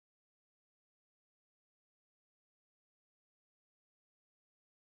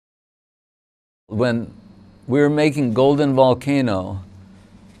When we were making Golden Volcano,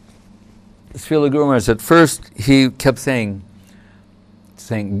 Srila Guru Maharaj, at first he kept saying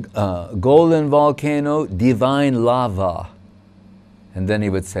Golden Volcano, divine lava. And then he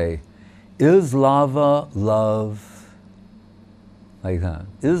would say, is lava love? Like that.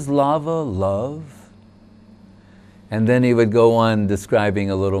 Is lava love? And then he would go on describing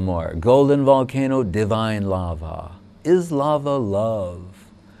a little more. Golden Volcano, divine lava. Is lava love?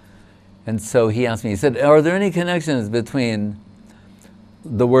 And so he asked me, he said, are there any connections between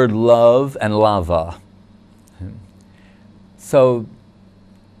the word love and lava? So,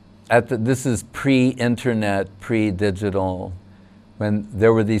 this is pre-internet, pre-digital, when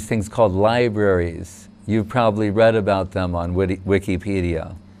there were these things called libraries. You've probably read about them on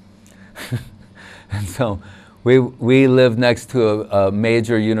Wikipedia. And so we lived next to a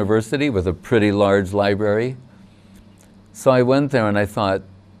major university with a pretty large library. So I went there and I thought,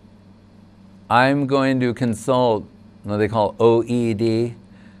 I'm going to consult what they call OED,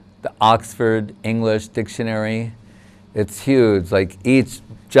 the Oxford English Dictionary. It's huge, like each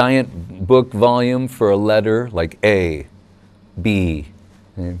giant book volume for a letter, like A, B.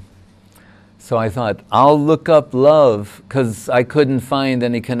 Okay. So I thought, I'll look up love, because I couldn't find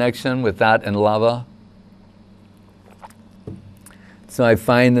any connection with that and lava. So I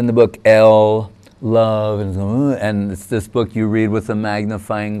find in the book L, love, and it's this book you read with a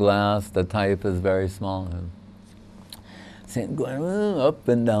magnifying glass. The type is very small. And going up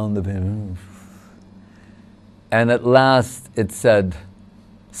and down the page. And at last it said,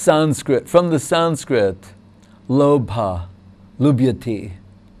 Sanskrit, from the Sanskrit, lobha, lubyati,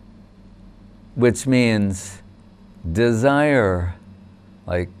 which means desire,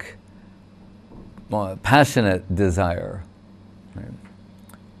 like passionate desire. Right?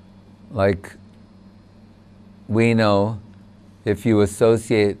 Like we know, if you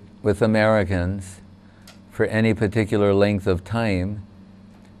associate with Americans for any particular length of time,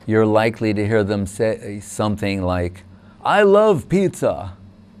 you're likely to hear them say something like, I love pizza.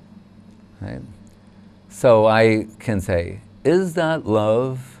 Right? So I can say, is that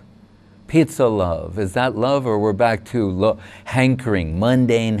love? Pizza love. Is that love, or we're back to hankering,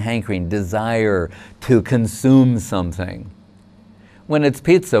 mundane hankering, desire to consume something? When it's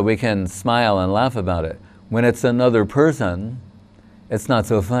pizza, we can smile and laugh about it. When it's another person, it's not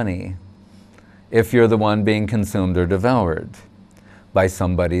so funny. If you're the one being consumed or devoured by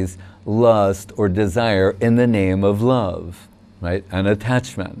somebody's lust or desire in the name of love, right? An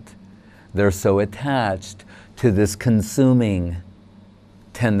attachment. They're so attached to this consuming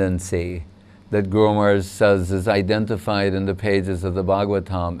tendency that Guru Maharaj says is identified in the pages of the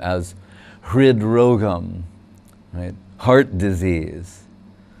Bhagavatam as hridrogam, right? Heart disease.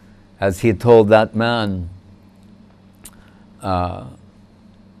 As he told that man,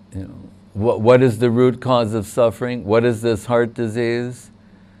 what is the root cause of suffering? What is this heart disease?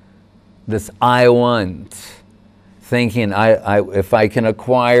 This I want, thinking if I can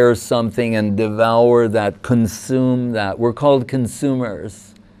acquire something and devour that, consume that. We're called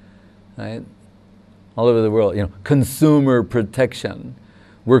consumers, right? All over the world, consumer protection.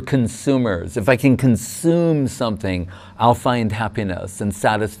 We're consumers. If I can consume something, I'll find happiness and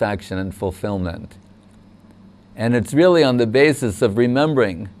satisfaction and fulfillment. And it's really on the basis of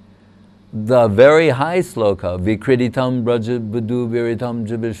remembering the very high sloka, Vikriditam Braja Buddhu Viritam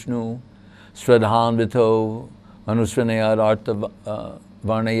Jivishnu, Sradhanvito Anusranayad Artha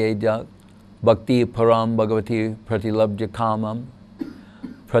Varnayedya, Bhakti Param Bhagavati Pratilabdya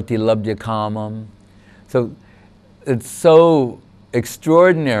Kamam. So it's so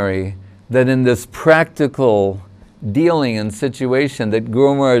extraordinary that in this practical dealing and situation that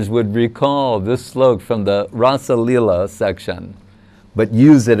Guru Maharaj would recall this slok from the Rasa Lila section, but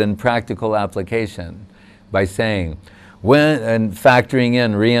use it in practical application by saying, and factoring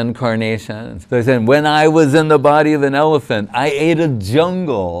in reincarnation. So he said, when I was in the body of an elephant, I ate a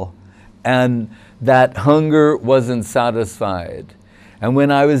jungle and that hunger wasn't satisfied. And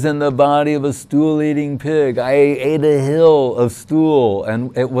when I was in the body of a stool-eating pig, I ate a hill of stool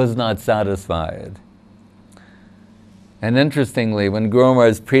and it was not satisfied. And interestingly, when Guru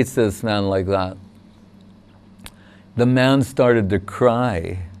Maharaj preached to this man like that, the man started to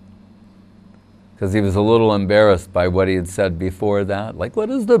cry because he was a little embarrassed by what he had said before that. Like,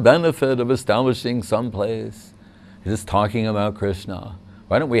 what is the benefit of establishing some place? You're just talking about Krishna.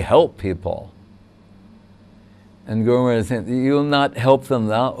 Why don't we help people? And Guru Maharaj said, you'll not help them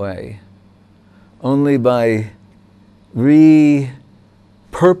that way. Only by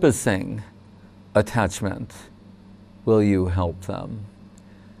repurposing attachment will you help them.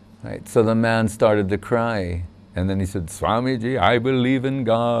 Right? So the man started to cry. And then he said, Swamiji, I believe in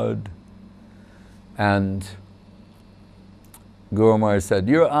God. And Guru Maharaj said,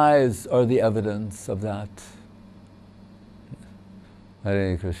 your eyes are the evidence of that.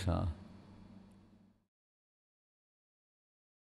 Hare Krishna.